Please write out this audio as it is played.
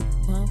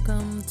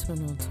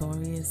Welcome to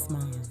Notorious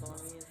Moms,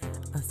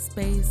 a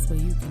space where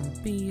you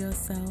can be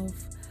yourself,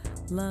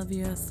 love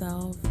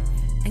yourself,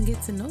 and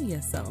get to know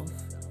yourself.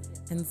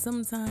 And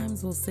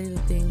sometimes we'll say the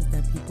things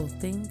that people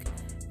think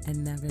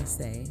and never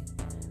say.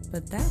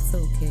 But that's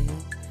okay.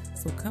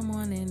 So come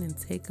on in and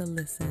take a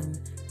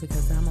listen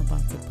because I'm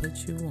about to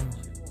put you on.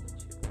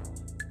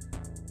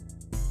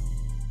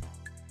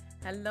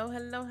 Hello,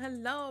 hello,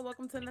 hello.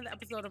 Welcome to another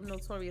episode of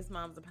Notorious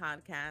Moms, the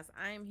podcast.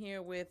 I am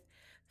here with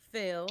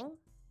Phil,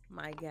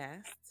 my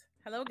guest.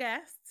 Hello,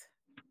 guest.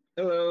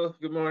 Hello,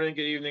 good morning,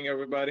 good evening,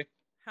 everybody.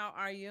 How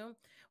are you?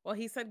 Well,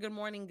 he said good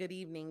morning, good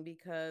evening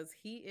because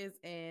he is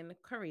in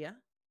Korea.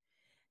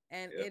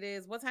 And Yep. it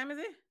is, what time is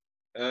it?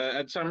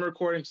 At time of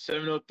recording,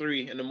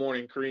 7:03 in the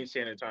morning, Korean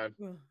Standard Time.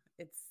 Ugh,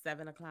 it's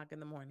 7 o'clock in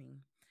the morning.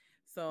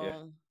 Yeah,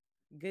 So,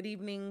 good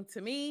evening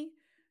to me.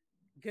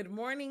 Good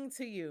morning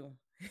to you.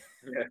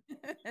 yeah.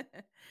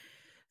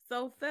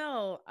 So,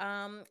 Phil,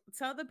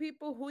 tell the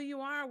people who you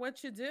are,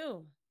 what you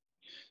do.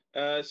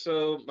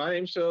 So my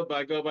name's Phil, but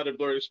I go by the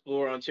Blur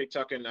Explorer on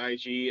TikTok and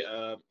IG.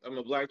 I'm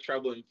a Black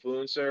travel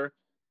influencer.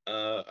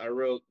 I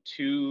wrote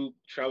two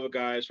travel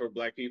guides for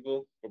Black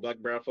people, for Black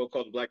brown folk,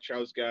 called the Black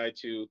Travel's Guide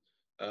to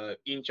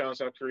Incheon,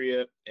 South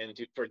Korea, and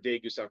for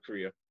Daegu, South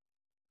Korea.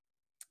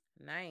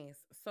 Nice.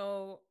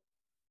 So,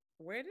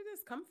 where did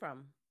this come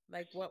from?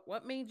 Like,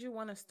 what made you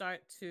want to start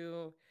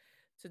to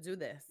do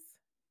this?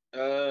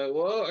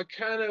 Well, I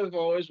kind of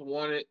always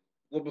wanted.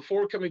 Well,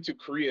 before coming to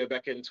Korea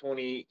back in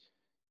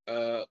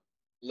uh,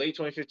 late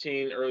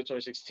 2015, early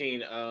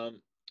 2016,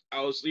 I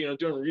was,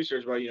 doing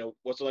research about,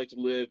 what's it like to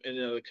live in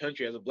another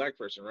country as a Black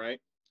person, right?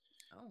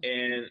 Oh,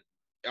 And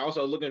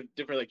also looking at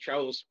different like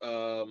travel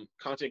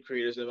content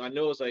creators, and I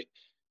know it's like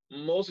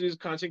most of these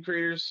content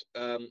creators,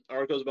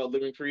 articles about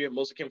living in Korea,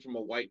 mostly came from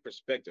a white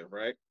perspective,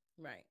 right?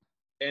 right,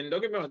 And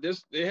don't get me wrong,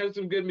 this they have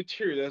some good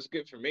material, that's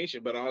good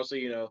information, but also,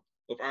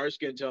 with our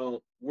skin tone,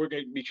 we're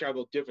going to be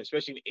travel different,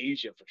 especially in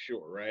Asia for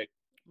sure, right?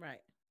 right.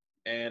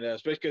 And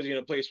especially because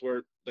a place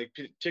where like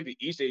particularly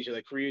East Asia,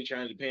 like Korea,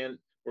 China, Japan,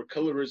 where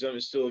colorism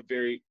is still a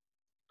very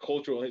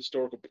cultural and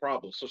historical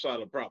problem,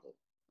 societal problem.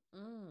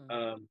 Mm,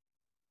 Um,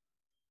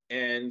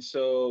 and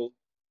so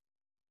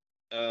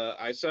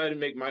I decided to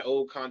make my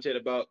old content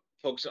about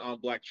focusing on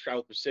Black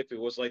travel specifically,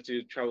 what's like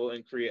to travel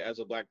in Korea as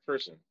a Black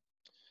person.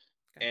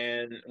 gotcha.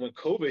 And when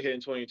COVID hit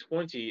in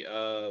 2020,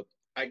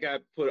 I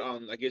got put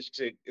on, I guess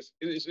you could say,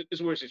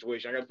 it's a weird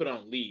situation. I got put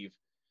on leave,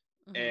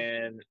 Mm-hmm.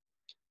 and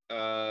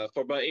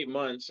for about 8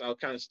 months, I was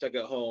kind of stuck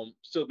at home,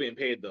 still being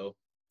paid though.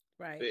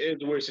 Right. It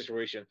was a weird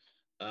situation.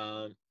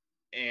 Um,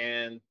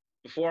 and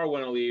before I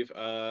went on leave,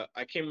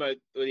 I came up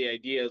with the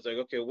idea. I was like,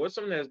 okay, what's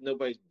something that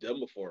nobody's done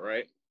before,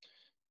 right?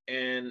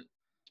 And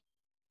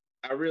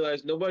I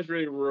realized nobody's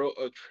really wrote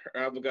a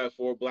travel guide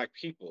for Black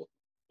people.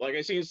 Like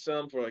I seen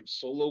some for like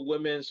solo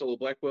women, solo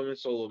Black women,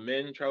 solo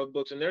men travel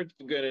books, and they're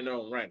good in their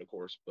own right, of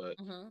course. But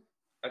Mm-hmm.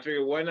 I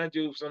figured why not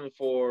do something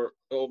for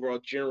overall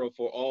general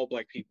for all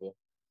Black people,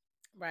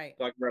 Right.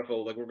 Black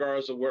people, like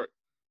regardless of where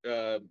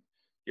uh,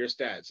 your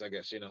stats, I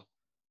guess, and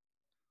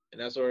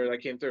that's where I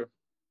came through.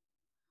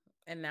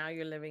 And now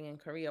you're living in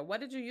Korea. What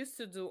did you used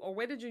to do, or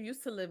where did you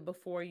used to live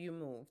before you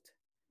moved?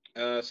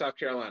 South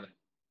Carolina.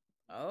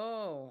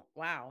 Oh,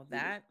 wow.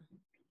 Mhm.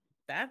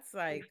 That's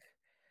like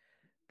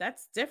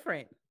that's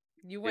different.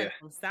 You Yeah, went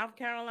from South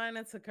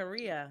Carolina to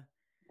Korea.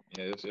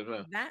 yeah,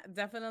 That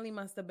definitely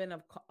must have been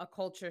a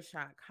culture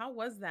shock. How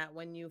was that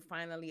when you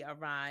finally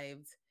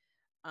arrived?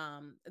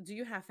 Do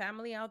you have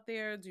family out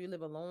there? Do you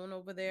live alone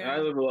over I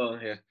there? live alone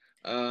here.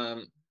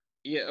 Um,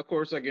 yeah, of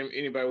course, like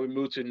anybody, we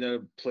move to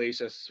another place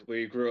that's where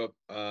you grew up.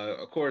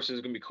 Of course,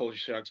 there's gonna be culture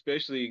shock,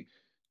 especially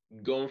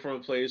going from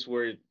a place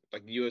where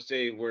like the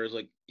USA, where it's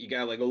like you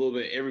got like a little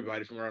bit of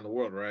everybody from around the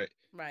world, right?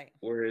 Right.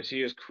 Whereas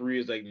here's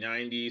Korea's like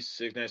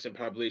 96, 97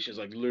 population is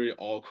like literally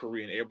all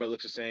Korean. Everybody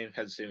looks the same,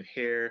 has the same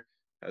hair,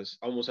 has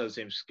the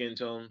same skin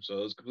tone.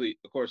 So it's complete.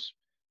 Of course,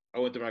 I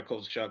went through my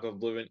culture shock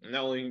of living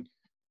not only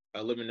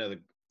living in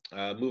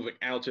another, moving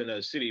out to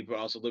another city, but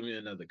also living in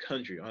another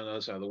country on the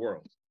other side of the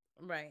world.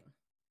 Right.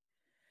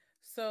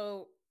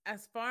 So,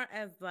 as far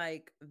as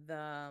like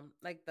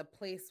the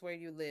place where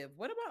you live,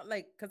 what about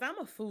like cuz I'm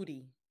a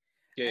foodie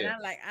Yeah,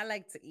 and yeah, I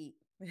like to eat.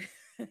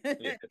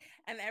 yeah.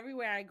 And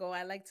everywhere I go,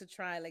 I like to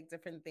try like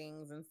different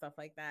things and stuff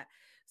like that.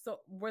 So,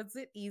 was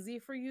it easy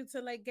for you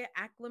to like get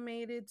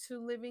acclimated to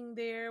living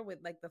there with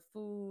like the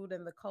food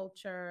and the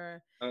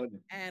culture? Uh,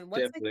 And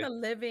Definitely.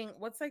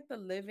 what's like the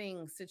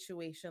living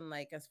situation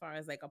like as far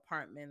as like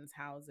apartments,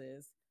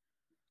 houses?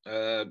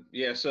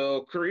 Yeah,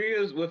 so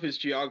Korea is with its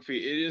geography,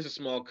 it is a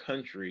small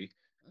country.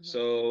 Mhm.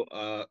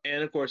 So,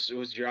 and of course, it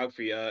was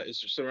geography, it's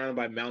surrounded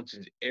by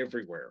mountains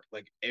everywhere,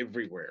 like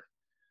everywhere.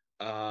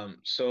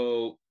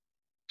 So,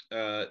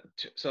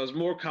 so it's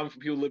more common for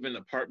people to live in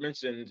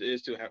apartments than it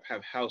is to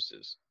have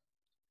houses.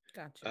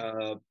 Gotcha.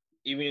 Uh,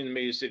 Even in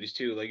major cities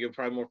too, like you'll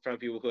probably more find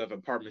people who have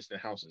apartments than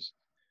houses.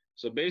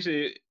 So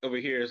basically, over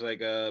here is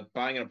like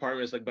buying an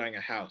apartment is like buying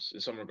a house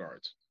in some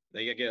regards.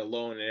 They get a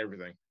loan and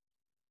everything.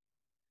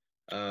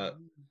 Uh,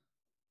 Mm.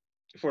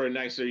 for a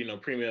nicer,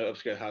 premium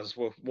upscale houses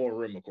with more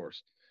room, of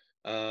course.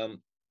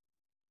 Um,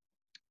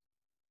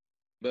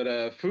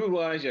 but food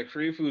wise, yeah,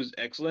 Korean food is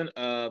excellent.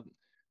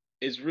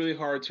 It's really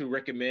hard to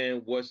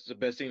recommend what's the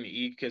best thing to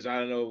eat because I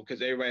don't know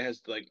because everybody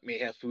has like may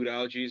have food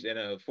allergies,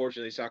 and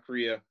fortunately, South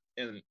Korea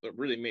and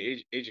really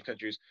many Asian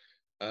countries,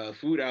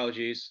 food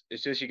allergies.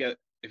 It's just you got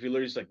if you're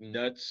allergic to like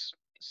nuts,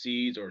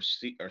 seeds, or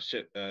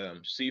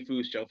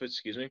seafood, shellfish,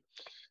 excuse me,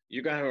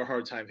 you're gonna have a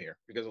hard time here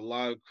because a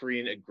lot of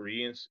Korean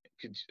ingredients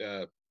could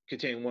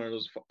contain one of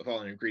those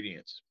following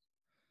ingredients.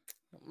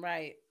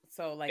 Right.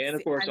 So like, And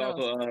of see, I course, know.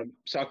 also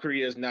South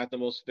Korea is not the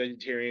most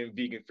vegetarian,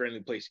 vegan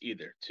friendly place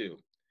either. Too,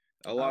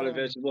 a lot of Oh.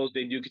 vegetables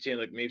they do contain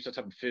like maybe some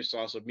type of fish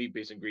sauce or meat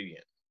based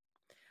ingredient.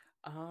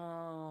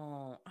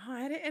 Oh,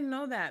 I didn't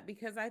know that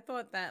because I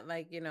thought that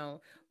like,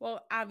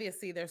 well,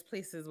 obviously there's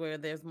places where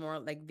there's more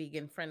like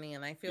vegan friendly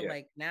and I feel Yeah.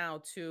 like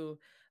now too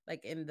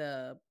like in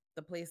the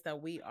place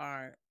that we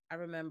are, I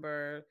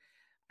remember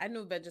I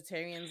knew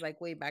vegetarians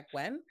like way back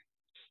when,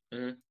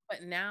 Hmm.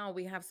 but now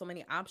we have so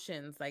many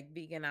options, like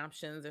vegan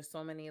options. There's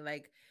so many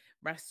like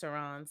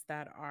restaurants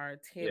that are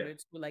Yeah. tailored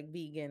to like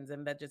vegans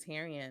and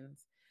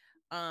vegetarians.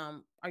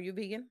 Are you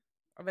vegan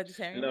or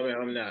vegetarian? No, man,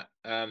 I'm not.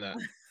 I'm not.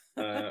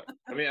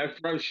 I mean, I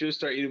probably should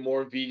start eating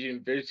more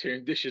vegan,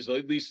 vegetarian dishes,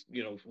 at least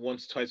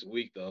once, twice a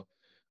week, though.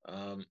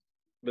 Um,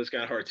 but it's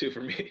kind of hard too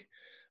for me.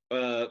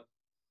 Uh,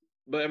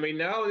 but I mean,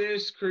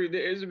 nowadays, Korea,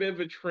 there is a bit of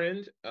a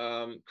trend.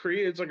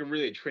 Korea is like a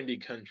really trendy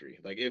country.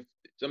 Like if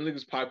something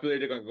is popular,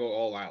 they're gonna go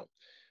all out.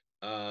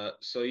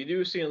 So you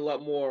do see a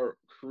lot more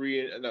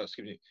Korean, no,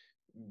 excuse me,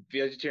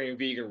 vegetarian,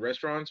 vegan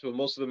restaurants, but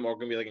most of them are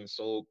gonna be like in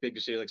Seoul, bigger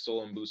cities like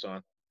Seoul and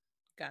Busan.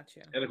 Got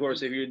you. And of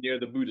course, if you're near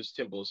the Buddhist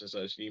temples and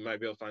such, you might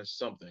be able to find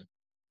something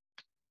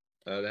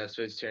that's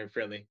vegetarian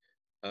friendly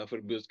for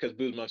the Buddhists because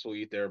Buddhist monks will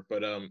eat there.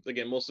 But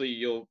again, mostly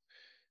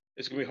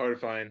it's gonna be hard to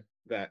find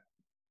that.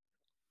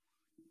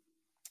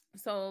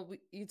 So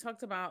you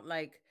talked about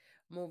like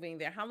moving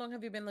there. How long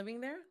have you been living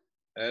there?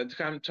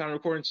 Time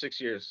recording 6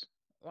 years.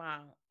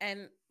 Wow.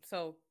 And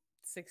so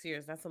 6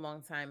 years, that's a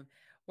long time.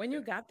 When you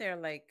Yeah. got there,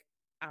 like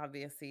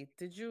obviously,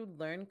 did you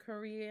learn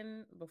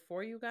Korean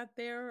before you got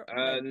there?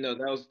 Like, No,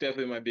 that was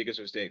definitely my biggest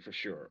mistake for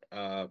sure.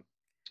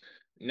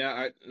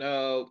 Now,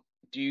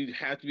 do you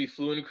have to be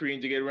fluent in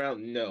Korean to get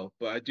around? No,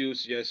 but I do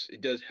suggest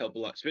it does help a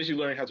lot, especially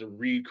learning how to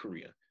read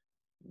Korean.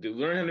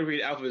 Learning how to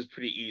read alphabet is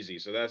pretty easy,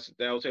 so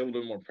that'll take a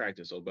little bit more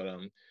practice. So, but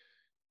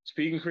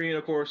speaking Korean,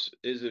 of course,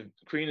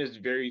 Korean is a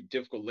very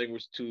difficult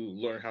language to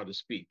learn how to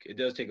speak. It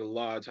does take a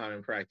lot of time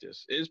and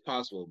practice. It is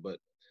possible, but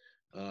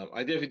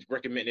I definitely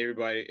recommend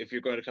everybody if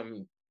you're going to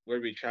come where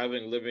be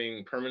traveling,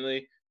 living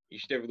permanently, you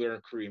should definitely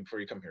learn Korean before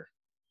you come here.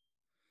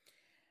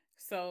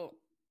 so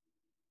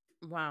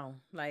wow,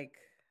 like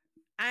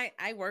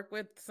I work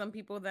with some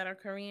people that are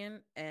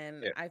Korean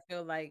and Yeah, I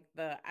feel like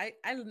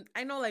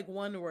I know like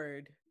one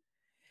word.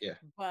 yeah.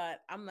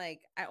 But I'm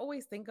like, I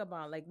always think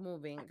about like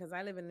moving because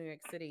I live in New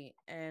York City,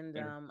 and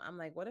Mhm. I'm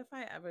like, what if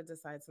I ever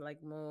decide to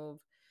like move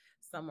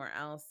somewhere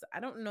else? I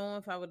don't know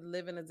if I would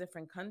live in a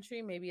different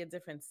country, maybe a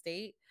different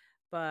state,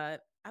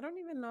 but I don't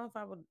even know if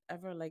I would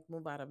ever like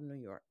move out of New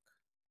York.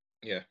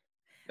 Yeah.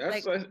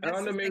 Like I that's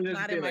don't know, just maybe like that's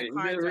the not in thing. my Like,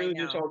 is it cards right really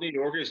just now. all New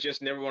Yorkers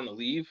just never want to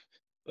leave?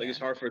 Like, it's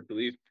Yeah. hard for it to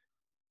leave.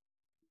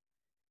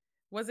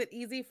 Was it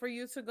easy for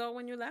you to go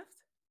when you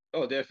left?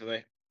 Oh,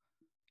 definitely.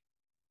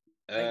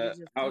 Like you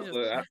just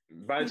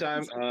By the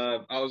time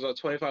I was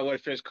 25 when I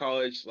finished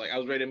college, like I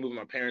was ready to move to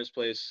my parents'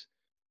 place.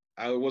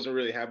 I wasn't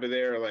really happy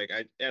there. Like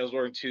I was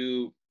working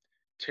two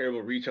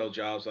terrible retail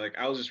jobs. Like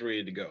I was just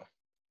ready to go.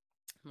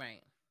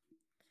 right.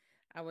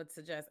 I would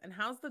suggest. And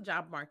how's the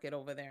job market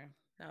over there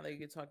now that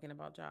you're talking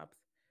about jobs?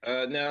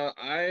 Now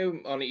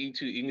I'm on an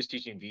E2 English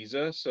teaching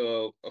visa,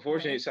 so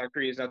unfortunately, Okay. South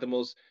Korea is not the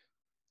most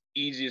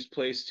easiest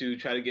place to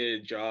try to get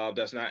a job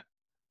that's not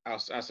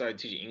outside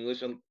teaching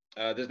English.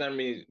 There's not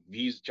many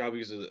job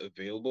visas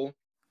available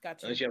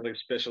Got you. unless you have like a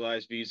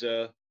specialized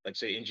visa, like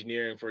say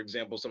engineering, for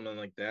example, something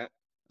like that.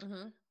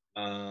 Mm-hmm.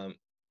 Um,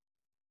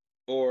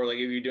 or like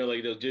if you're doing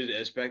like the digital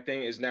aspect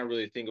thing, it's not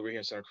really a thing over here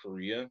in South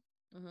Korea.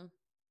 Mm-hmm.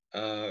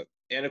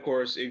 And of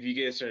course, if you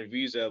get a certain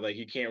visa, like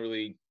you can't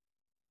really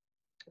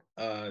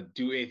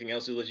do anything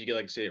else unless you get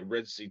like say a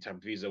residency type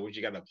of visa, which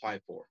you got to apply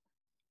for.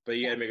 But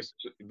you got to Got make it.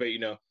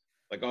 But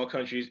like all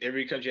countries,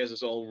 every country has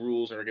its own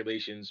rules and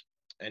regulations,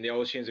 and they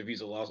always change the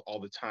visa laws all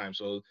the time.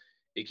 So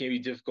it can be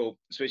difficult,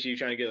 especially if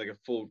you're trying to get like a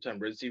full time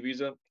residency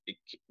visa.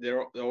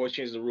 They're always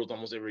changing the rules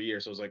almost every year.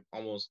 So it's like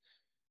almost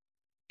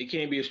it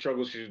can be a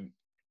struggle to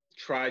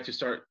try to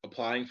start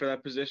applying for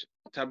that position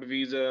type of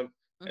visa.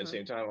 At the mm-hmm.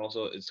 same time,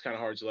 also it's kind of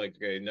hard to like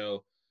okay,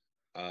 no,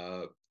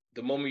 uh,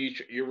 the moment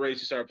you're ready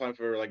to start applying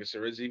for like a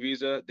residency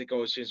visa, they can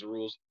always change the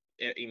rules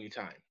at any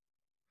time.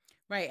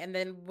 Right. And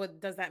then what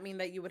does that mean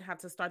that you would have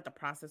to start the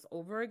process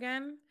over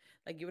again?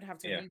 Like you would have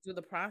to Yeah, redo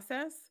the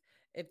process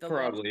if the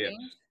law probably yes.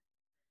 changed?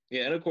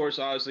 Yeah, and of course,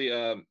 obviously,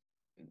 of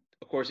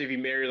course, if you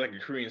marry like a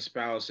Korean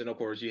spouse, then of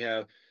course you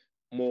have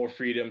more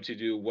freedom to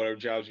do whatever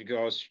jobs you can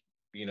always,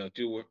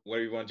 do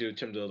whatever you want to do in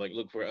terms of like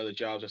look for other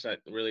jobs that's not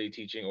really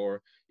teaching,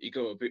 or you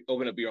can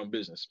open up your own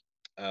business.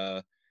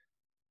 Uh,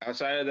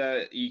 Outside of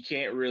that, you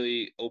can't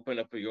really open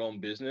up your own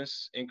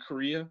business in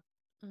Korea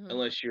Hmm.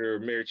 unless you're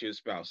married to a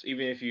spouse.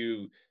 Even if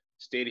you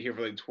stayed here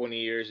for like 20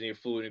 years and you're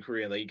fluent in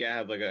Korean, like you gotta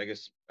have like I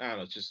guess I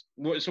don't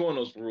know, it's one of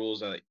those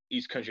rules that like,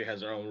 each country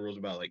has their own rules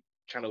about like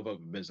trying to open up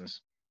a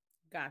business.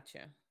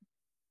 Gotcha.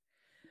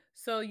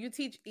 So you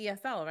teach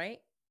ESL,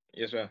 right?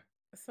 Yes, ma'am.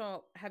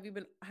 So have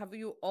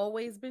you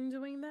always been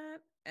doing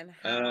that? And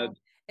Uh, how,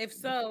 if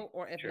so,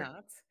 or if sure.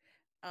 not,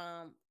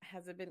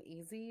 has it been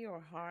easy or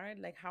hard?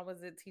 Like how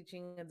was it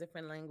teaching a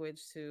different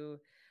language to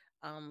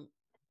um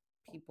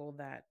people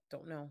that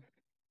don't know?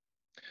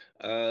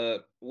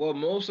 Well,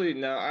 mostly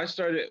now I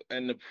started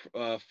in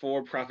the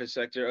for-profit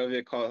sector of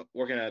it, called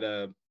working at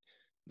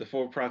the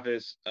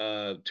for-profits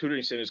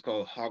tutoring centers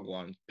called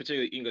Hagwon,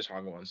 particularly English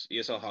Hagwons,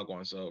 ESL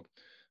Hagwon. So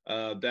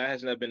that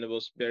has not been the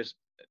most there's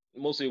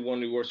mostly one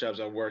of the worst jobs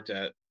I've worked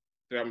at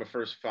throughout my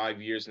first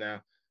 5 years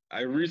now.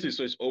 I recently Hmm.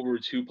 switched over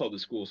to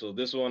public school, so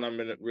this one I'm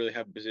in a really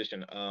happy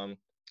position.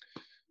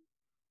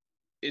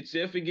 It's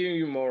definitely giving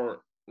you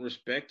more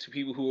respect to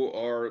people who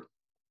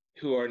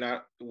are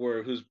not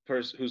where whose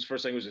first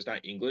language is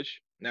not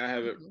English. Now I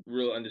have a Hmm.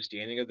 real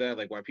understanding of that,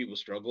 like why people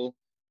struggle.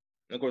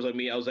 And of course, like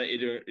me, I was like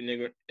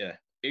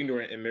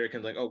ignorant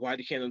American, like, oh, why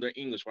you can't learn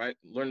English? Why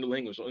learn the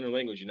language,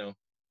 you know?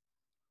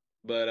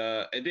 But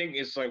I think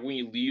it's like when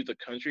you leave the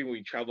country, when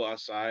you travel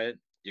outside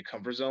your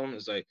comfort zone,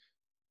 it's like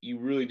you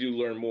really do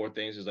learn more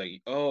things. It's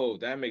like, oh,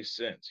 that makes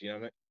sense, you know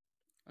what I mean?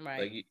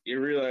 Like Right,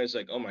 you realize,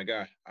 like, oh my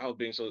God, I was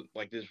being so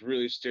like this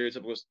really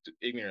stereotypical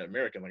ignorant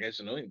American. Like I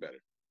should know any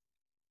better.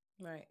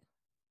 right.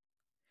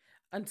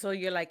 Until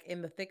you're like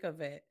in the thick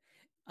of it.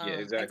 Yeah,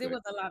 I deal exactly.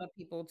 with a lot of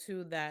people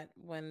too that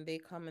when they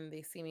come and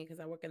they see me because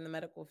I work in the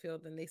medical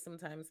field and they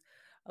sometimes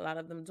a lot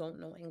of them don't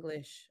know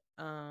English.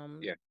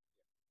 Yeah,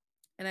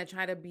 And I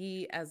try to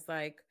be as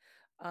like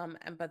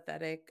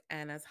empathetic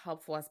and as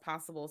helpful as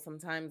possible.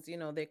 Sometimes,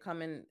 they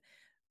come in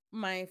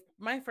my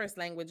first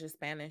language is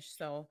Spanish,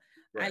 so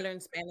I right.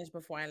 learned Spanish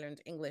before I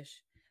learned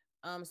English.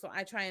 So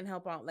I try and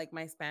help out like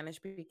my Spanish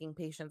speaking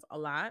patients a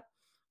lot.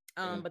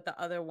 Mhm. But the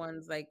other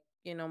ones, like,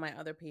 my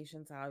other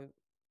patients, I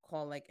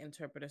call like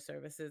interpreter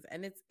services,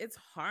 and it's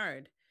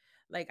hard.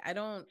 Like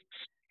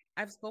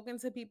I've spoken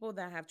to people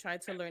that have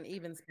tried to learn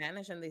even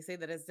Spanish, and they say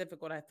that it's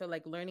difficult. I feel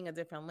like learning a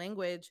different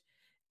language,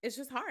 it's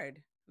just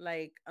hard.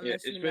 Like Yeah,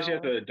 unless you especially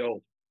as know, an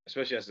adult.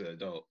 Especially as an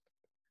adult.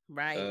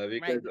 right,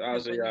 right, Because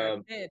because obviously, when you're a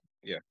kid,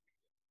 yeah,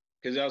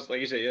 because I was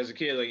like you said, as a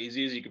kid, like it's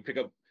easy. You can pick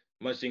up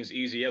much things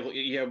easy.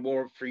 You have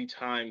more free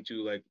time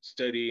to like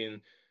study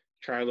and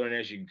try to learn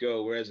as you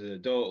go. Whereas as an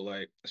adult,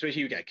 like especially if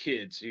you got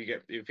kids, you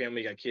got your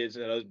family, got kids,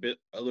 and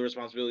other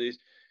responsibilities.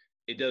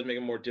 It does make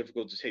it more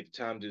difficult to take the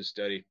time to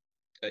study.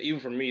 Even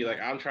for me, like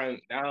right, I'm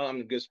trying now, I'm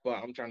in a good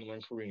spot. I'm trying to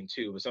learn Korean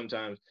too, but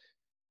sometimes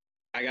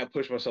I got to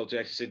push myself to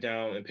actually sit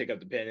down and pick up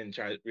the pen and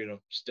try,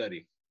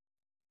 study.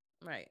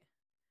 right.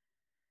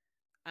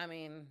 I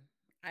mean,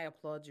 I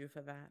applaud you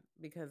for that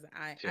because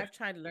Yeah, I've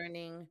tried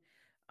learning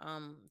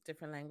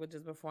different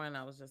languages before, and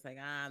I was just like,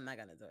 I'm not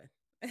gonna do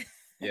it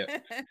yeah.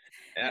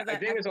 And because I I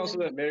think it's feel also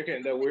the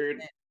American, the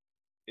weird,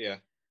 yeah.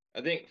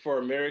 I think for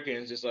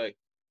Americans, it's like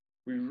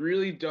we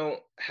really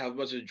don't have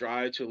much of a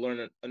drive to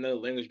learn another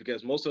language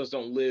because most of us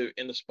don't live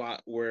in the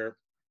spot where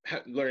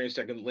learning a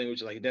second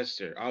language is like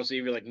necessary. Obviously,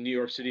 if you're like New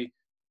York City,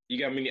 you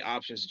got many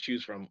options to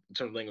choose from in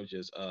terms of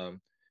languages.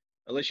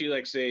 Unless you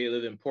like say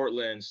live in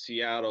Portland,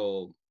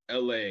 Seattle,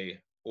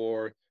 LA,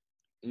 or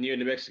near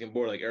the Mexican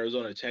border, like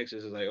Arizona,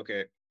 Texas, is like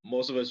okay,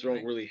 most of us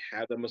don't right, really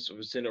have that much of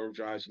a center of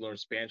drive to learn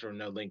Spanish or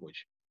another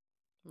language.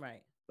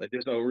 right, Like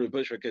there's no real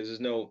push for it because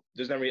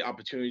there's not many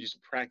opportunities to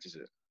practice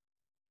it.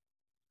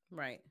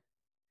 right.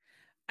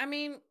 I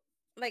mean,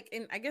 like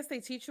in I guess they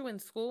teach you in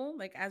school,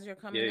 like as you're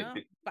coming Yeah,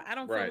 up, but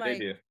right, they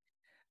do.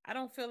 I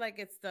don't feel like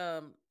it's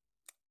the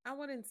I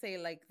wouldn't say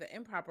like the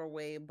improper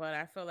way, but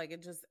I feel like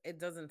it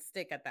doesn't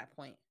stick at that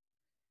point.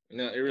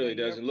 No, it You know, really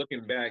you're does. And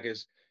looking back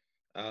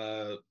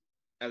uh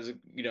as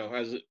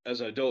a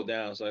as an adult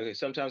now, it's like okay,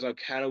 sometimes I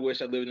kind of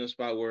wish I lived in a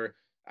spot where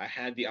I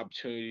had the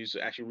opportunities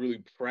to actually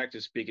really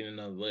practice speaking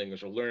another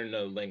language or learn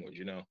another language,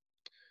 you know.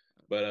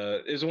 But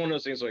it's one of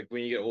those things like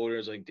when you get older,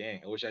 it's like,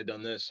 dang, I wish I'd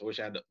done this. I wish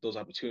I had those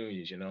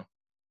opportunities, you know.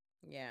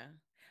 yeah.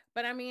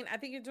 But I mean, I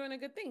think you're doing a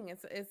good thing.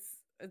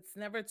 It's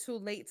never too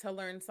late to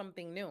learn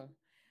something new.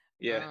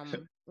 Yeah,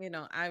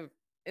 I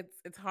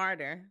it's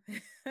harder.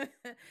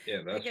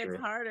 yeah, It that's gets true.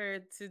 harder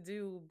to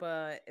do,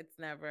 but it's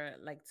never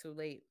like too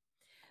late.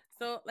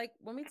 So, like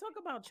when we talk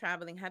about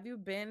traveling, have you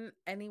been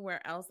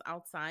anywhere else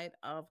outside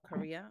of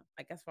Korea?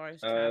 Like as far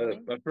as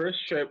traveling? My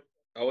first trip,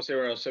 I would say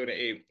around 7 to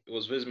 8,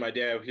 was visit my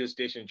dad. He was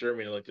stationed in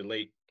Germany in like the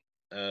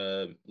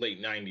late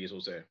 '90s,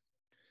 we'll say.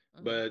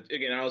 Hmm. But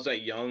again, I was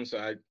that young,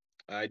 so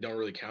I don't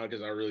really count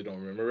because I really don't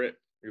remember it.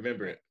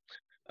 Remember Right.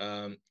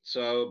 it.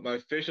 So my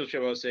official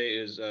trip, I would say,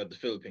 is the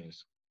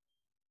Philippines.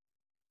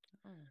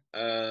 Oh,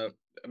 Uh,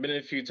 I've been in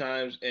a few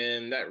times,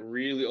 and that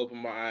really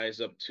opened my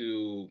eyes up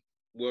to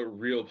what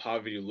real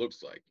poverty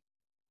looks like.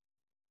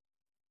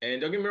 And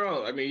don't get me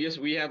wrong, I mean, yes,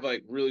 we have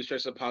like really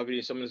stressed out poverty,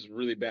 and some of this is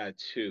really bad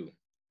too.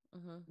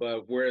 Mm-hmm.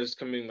 But whereas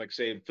coming like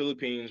say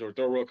Philippines or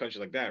third world country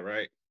like that,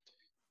 right?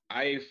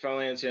 I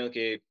finally understand.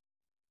 Okay,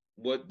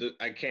 what the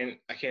I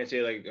can't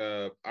say like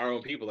our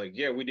own people like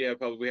yeah we do have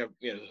probably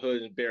we have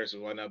hoods and bears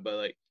and whatnot, but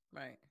like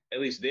Right. at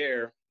least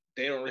there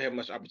they don't really have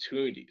much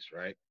opportunities,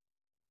 right?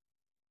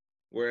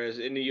 Whereas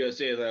in the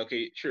USA, it's like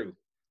okay, true,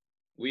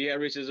 we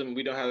have racism,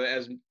 we don't have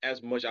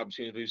as much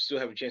opportunity, but we still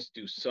have a chance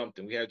to do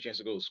something. We have a chance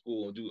to go to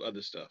school and do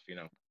other stuff,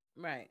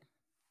 Right.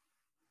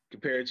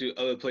 compared to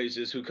other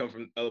places who come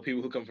from other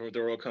people who come from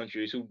third world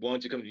countries who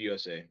want to come to the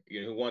USA,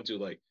 who want to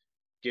like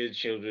give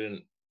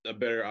children a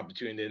better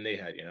opportunity than they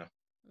had.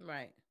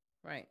 Right.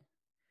 Right.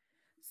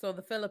 So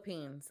the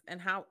Philippines,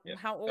 and how Yeah.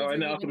 how Oh, old were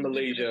and you also when you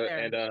visited Malaysia there?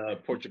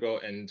 and Portugal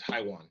and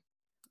Taiwan.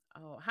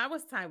 Oh, how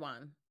was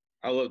Taiwan?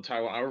 I love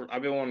Taiwan.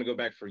 I've been wanting to go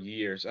back for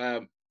years.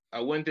 I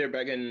went there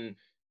back in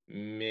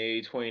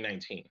May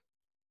 2019.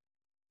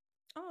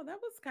 Oh, that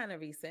was kind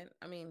of recent.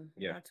 I mean,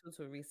 Yeah, not too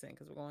recent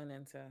because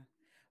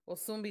we'll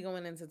soon be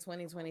going into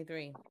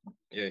 2023.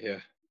 yeah, yeah.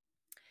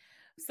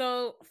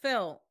 So,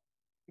 Phil,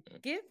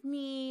 give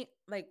me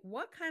like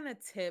what kind of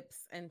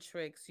tips and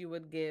tricks you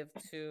would give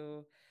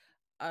to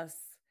us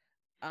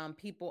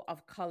people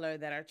of color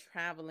that are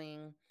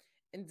traveling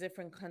in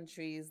different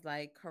countries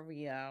like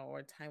Korea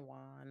or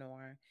Taiwan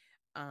or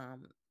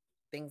um,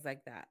 things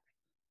like that.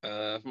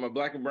 For my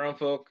black and brown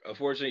folk,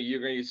 unfortunately,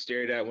 you're gonna get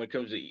stared at when it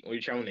comes to when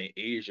you're traveling to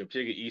Asia,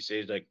 particularly East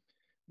Asia, like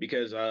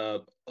because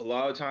a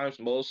lot of times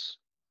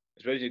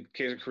especially in the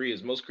case of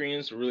Koreans, most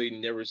Koreans really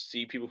never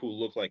see people who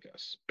look like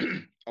us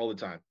all the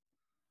time.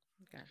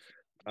 Gotcha.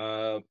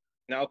 Uh,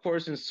 Now of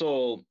course in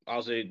Seoul,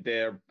 I'll say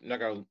they're not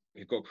gonna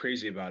go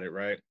crazy about it,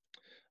 right?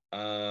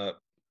 Uh,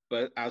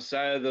 but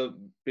outside of the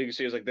big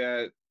cities like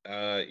that,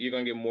 you're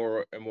gonna get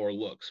more and more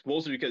looks,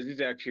 mostly because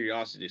these are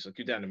curiosity. So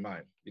keep that in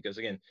mind, because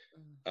again,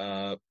 Mm.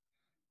 uh,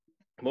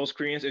 most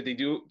Koreans, if they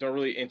don't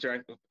really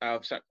interact with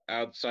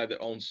outside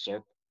their own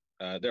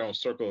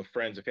circle of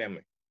friends and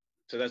family.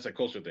 So that's a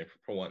cultural thing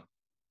for one.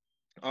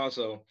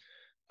 Also,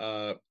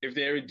 if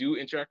they ever do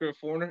interact with a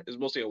foreigner, it's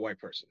mostly a white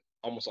person,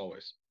 almost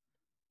always.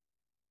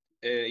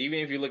 Even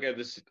if you look at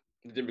the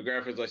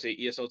demographics, like say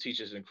ESL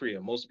teachers in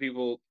Korea, most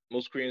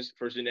Koreans'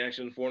 first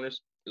interaction with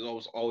foreigners is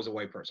always a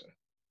white person.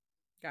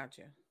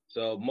 Gotcha.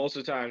 So most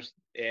of the times,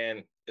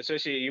 and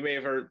especially you may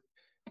have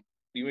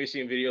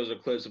seen videos or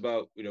clips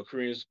about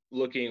Koreans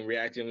looking,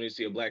 reacting when they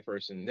see a black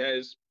person. That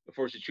is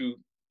unfortunately true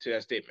to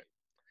that statement.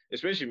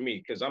 Especially me,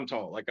 because I'm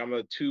tall. Like I'm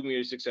a 2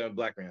 meter 6'7"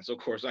 black man. So of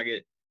course I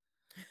get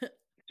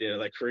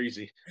like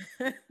crazy.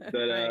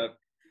 But Right.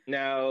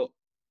 now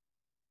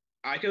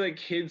I could let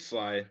kids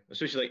slide,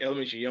 especially like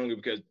elementary younger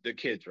because they're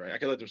kids, right? I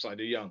could let them slide.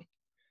 They're young.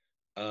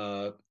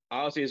 Uh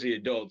Honestly as the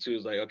adult too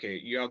is like, okay,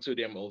 you're out too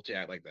damn old to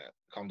act like that.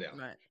 Calm down.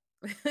 Right.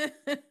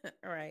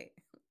 Right.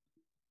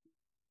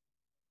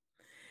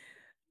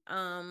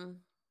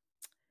 Um,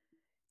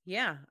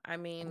 yeah, I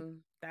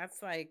mean,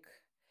 that's like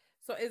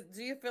so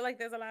do you feel like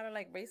there's a lot of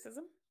like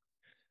racism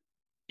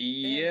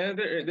there Yeah,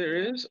 there in there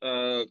Korea? is,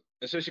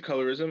 especially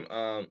colorism,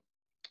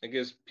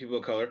 against people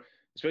of color,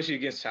 especially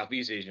against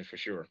Southeast Asians for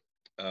sure.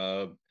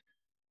 Uh,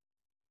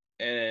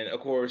 and of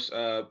course,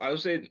 I would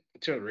say in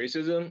terms of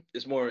racism,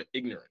 it's more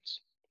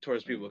ignorance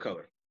towards people of Mm,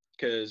 color.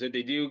 Because if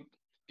they do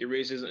get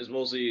racism, it's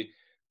mostly,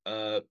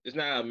 it's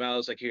not a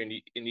malice like here in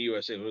the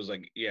USA. It was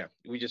like, yeah,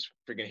 we just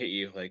freaking hate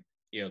you, like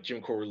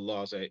Jim Crow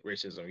laws, like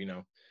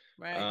racism.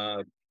 right.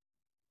 Uh,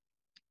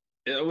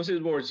 I would say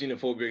it's more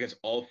xenophobia against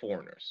all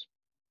foreigners.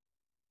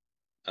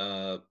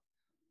 Uh,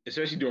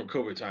 Especially during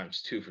COVID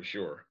times too, for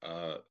sure.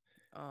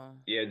 Oh,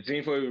 Yeah, the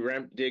xenophobia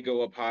ramp did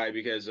go up high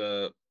because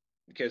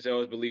they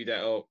always believe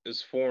that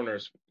it's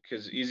foreigners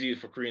because it's easy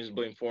for Koreans to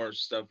blame foreigners and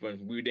stuff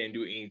when we didn't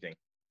do anything.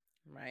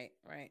 right,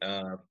 right,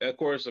 Of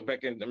course, I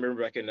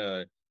remember back in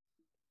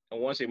I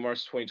want to say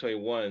March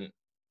 2021,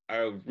 I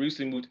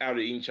recently moved out of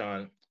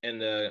Incheon,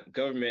 and the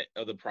government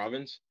of the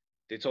province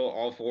they told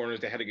all foreigners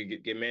they had to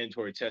get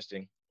mandatory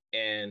testing,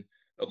 and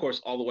of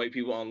course, all the white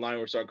people online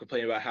were starting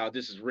complaining about how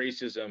this is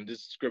racism, this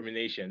is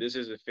discrimination, this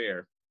isn't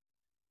fair.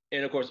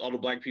 And of course, all the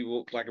black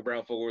and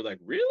brown folk were like,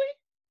 "Really?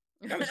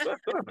 Kind of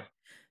sucked up."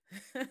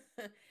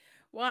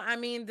 well, I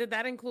mean, did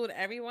that include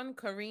everyone,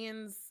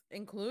 Koreans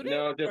included,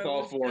 No, or just it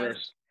all was just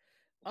foreigners.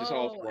 Just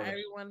all oh, foreigners.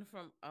 everyone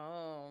from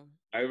oh,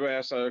 Everybody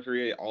outside of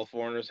Korea, all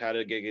foreigners had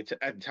to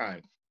at the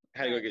time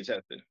had to go right. get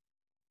tested.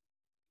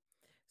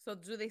 So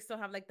do they still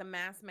have like the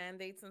mask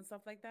mandates and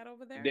stuff like that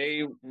over there as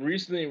They well?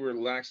 recently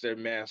relaxed their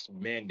mask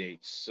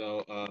mandates,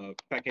 so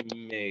back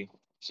in May,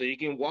 so you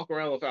can walk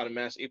around without a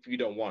mask if you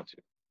don't want to.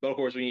 But of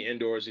course, when you're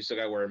indoors, you still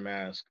gotta wear a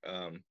mask.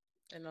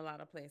 In a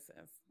lot of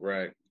places.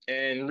 Right.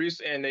 And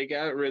they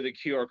got rid of the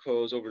QR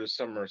codes over the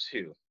summer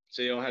too,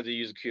 so you don't have to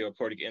use a QR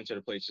code to get into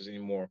the places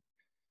anymore.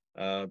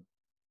 Uh,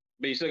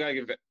 but you still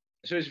gotta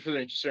especially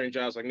for certain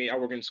jobs like me. I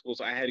work in school,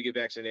 so I had to get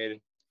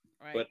vaccinated.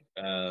 Right.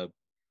 But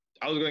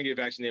I was going to get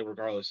vaccinated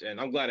regardless, and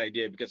I'm glad I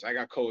did because I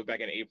got COVID back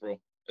in April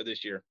of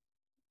this year.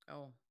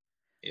 Oh,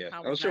 Yeah,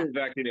 how I was was sure that?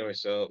 back anyway,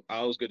 so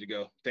I was good to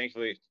go.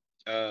 Thankfully,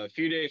 first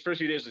few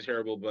days was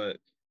terrible, but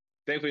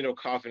thankfully no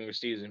coughing or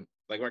sneezing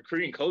Like my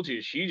Korean coach,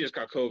 she just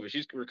got COVID.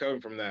 She's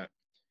recovering from that,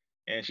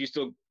 and she's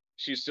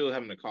still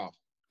having a cough.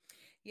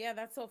 Yeah,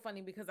 that's so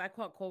funny because I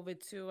caught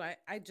COVID too.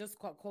 I just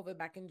caught COVID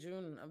back in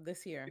June of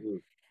this year. Ooh,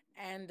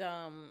 And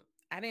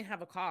I didn't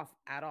have a cough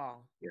at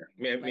all.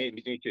 yeah,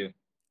 me too.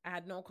 I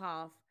had no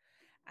cough.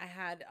 I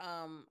had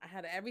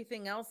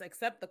everything else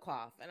except the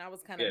cough. And I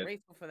was kind of Yeah,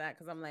 grateful for that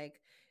because I'm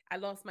like, I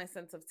lost my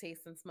sense of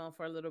taste and smell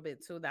for a little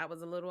bit too. That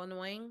was a little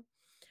annoying.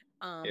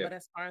 yeah, But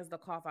as far as the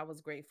cough, I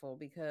was grateful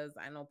because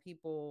I know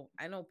people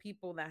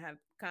that had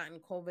gotten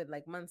COVID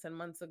like months and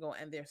months ago,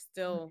 and they're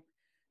still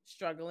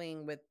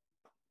struggling with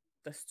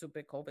the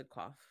stupid COVID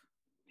cough.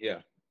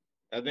 yeah.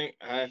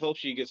 I hope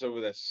she gets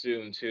over that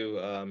soon too.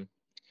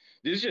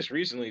 This is just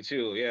recently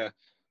too. Yeah.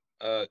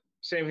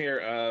 Same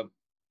here.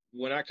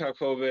 When I caught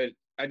COVID,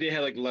 I did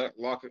have like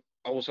lock,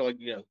 also like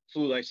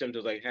flu-like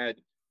symptoms, like had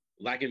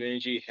lack of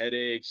energy,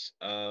 headaches,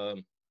 a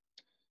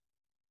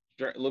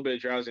little bit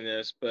of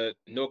drowsiness, but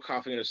no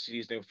coughing or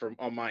sneezing from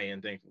on my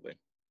end, thankfully.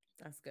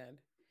 That's good.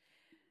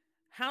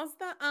 How's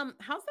the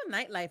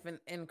nightlife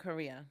in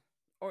Korea?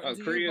 Or do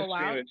you Korea is go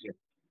out famous. Yeah,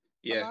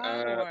 a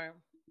yeah. lot or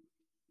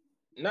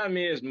Not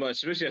me as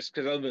much, especially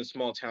because I live in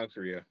small town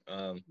Korea.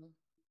 Mhm.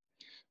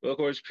 Well, of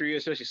course, Korea,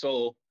 especially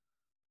Seoul,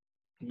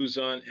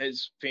 Busan,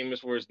 is famous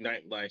for its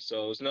nightlife.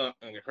 So it's not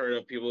unheard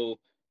of people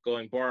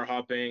going bar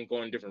hopping,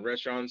 going to different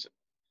restaurants.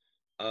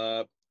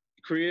 Uh,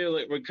 Korea,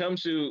 like when it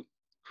comes to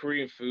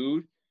Korean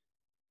food,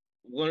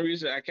 one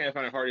reason I kind of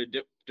find it hard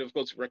to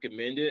difficult to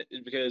recommend it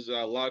is because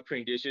a lot of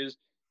Korean dishes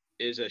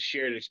is a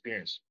shared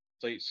experience.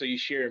 So you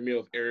share a meal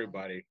with Oh,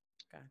 everybody.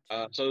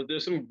 gotcha. So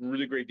there's some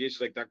really great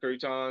dishes like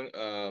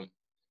dakgurutang,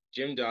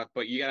 Jim Doc,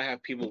 but you gotta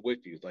have people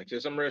with you. Like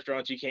there's some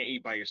restaurants you can't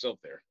eat by yourself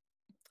there.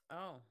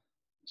 Oh,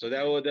 So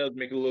that okay. will does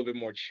make it a little bit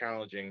more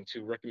challenging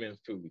to recommend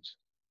foods.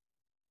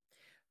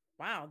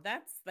 Wow,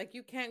 that's like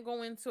you can't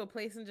go into a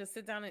place and just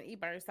sit down and eat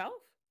by yourself?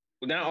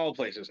 But not all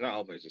places, not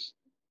all places.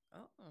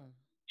 Oh.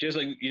 Just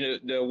like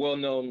the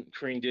well-known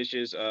Korean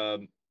dishes.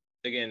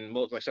 Again,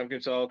 most like some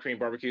kimchi, Korean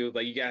barbecue.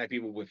 Like you gotta have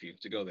people with you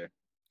to go there.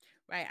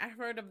 Right. I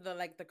heard of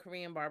the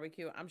Korean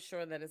barbecue. I'm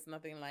sure that it's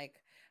nothing like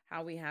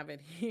how we have it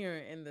here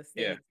in the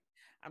Yeah. States.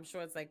 I'm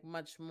sure it's like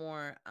much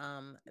more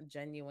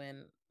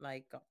genuine,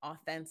 like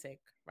authentic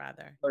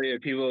rather. Oh yeah,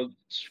 people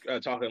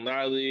talking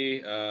loudly,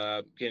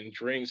 getting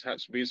drinks,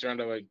 being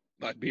surrounded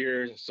by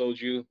beer and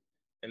soju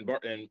and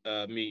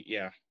meat.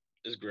 Yeah,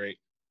 it's great.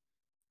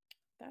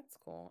 That's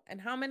cool.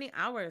 And how many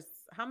hours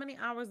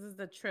is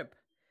the trip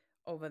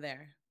over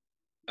there?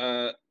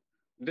 Uh,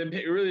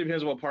 it really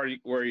depends what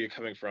where you're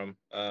coming from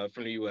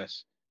the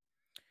U.S.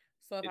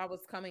 So if It, I was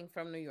coming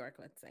from New York,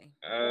 let's say.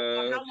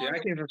 Or see, I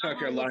came from how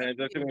South long was the Carolina.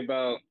 That took commute? me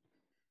about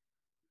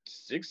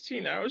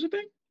 16 hours, I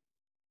think.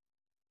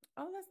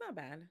 Oh, that's not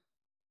bad.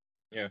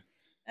 Yeah,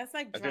 That's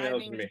like I think that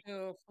was driving me.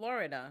 to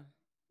Florida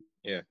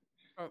Yeah,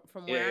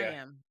 from yeah, where I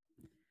yeah, am.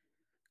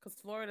 Because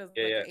Florida is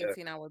yeah, like an yeah.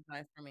 18-hour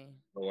drive for me.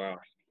 Oh wow.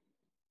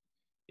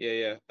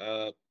 Yeah,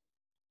 yeah.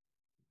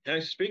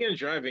 And speaking of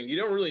driving, you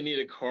don't really need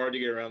a car to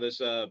get around.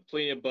 There's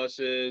plenty of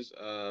buses.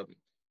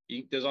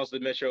 There's also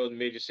the metro in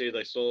major cities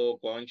like Seoul,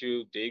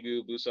 Gwangju,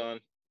 Daegu, Busan,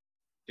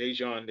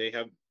 Daejeon. They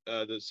have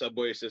the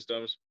subway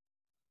systems.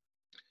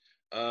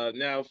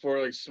 Now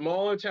for like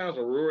smaller towns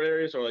or rural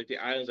areas or like the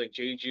islands like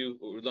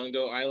Jeju or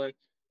Ulleungdo Island,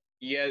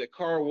 yeah, the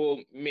car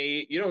will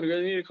may you don't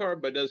really need a car,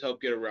 but it does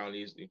help get around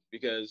easily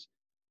because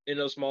in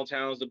those small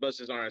towns the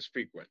buses aren't as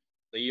frequent.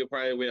 Like you'll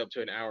probably wait up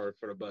to an hour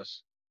for the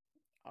bus.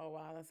 Oh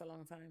wow, that's a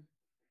long time.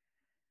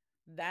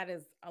 That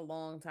is a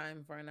long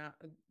time for an hour.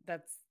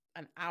 That's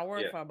an hour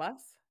Yeah, for a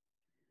bus?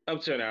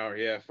 up to an hour,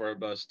 yeah, for a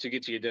bus to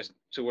get to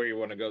to where you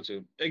want to go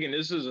to. Again,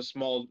 this is a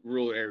small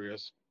rural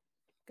areas.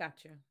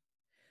 Gotcha.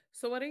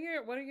 So what are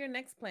your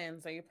next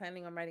plans? Are you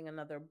planning on writing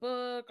another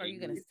book? Are you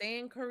gonna stay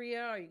in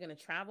Korea? Are you gonna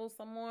travel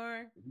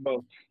somewhere?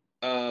 Both,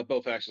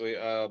 both actually.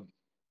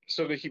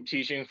 So they keep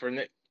teaching for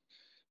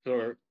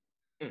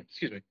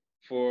excuse me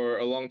for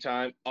a long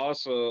time.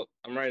 Also,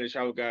 I'm writing a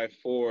travel guide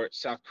for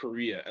South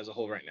Korea as a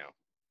whole right now.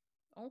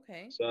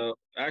 Okay. So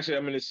actually,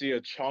 I'm going to see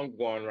a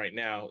Chongwon right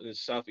now in the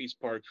southeast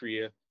part of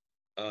Korea.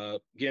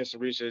 Getting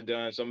some research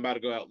done. So I'm about to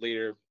go out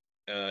later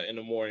in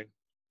the morning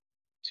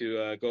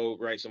to go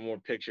write some more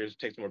pictures,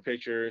 take some more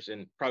pictures,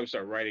 and probably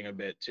start writing a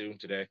bit too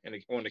today in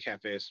one of the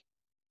cafes.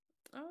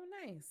 Oh,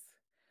 nice.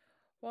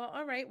 Well,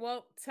 all right.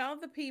 Well, tell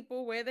the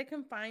people where they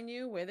can find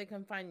you, where they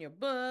can find your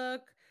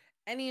book,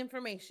 any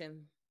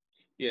information.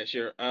 Yeah,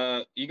 sure.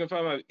 You can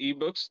find my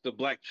ebooks, The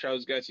Black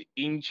Trousers Guide to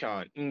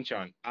Incheon,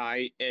 Incheon,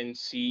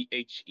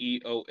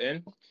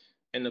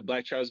 and The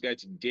Black Trousers Guide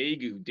to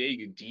Daegu,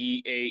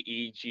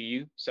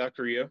 Daegu, South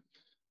Korea.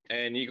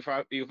 And you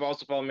can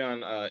also follow me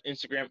on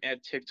Instagram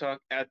at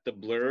TikTok at the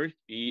Blerd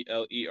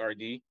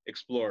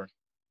Explorer.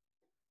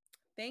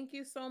 Thank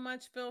you so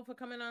much, Phil, for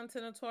coming on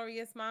to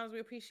Notorious Moms. We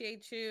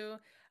appreciate you.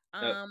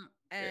 Uh, yeah,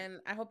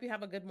 And I hope you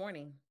have a good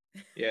morning.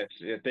 yes,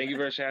 yeah. Thank you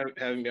for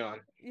having me on.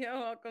 You're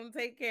welcome.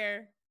 Take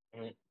care.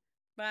 Mhm.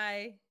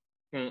 Bye.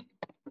 Mhm.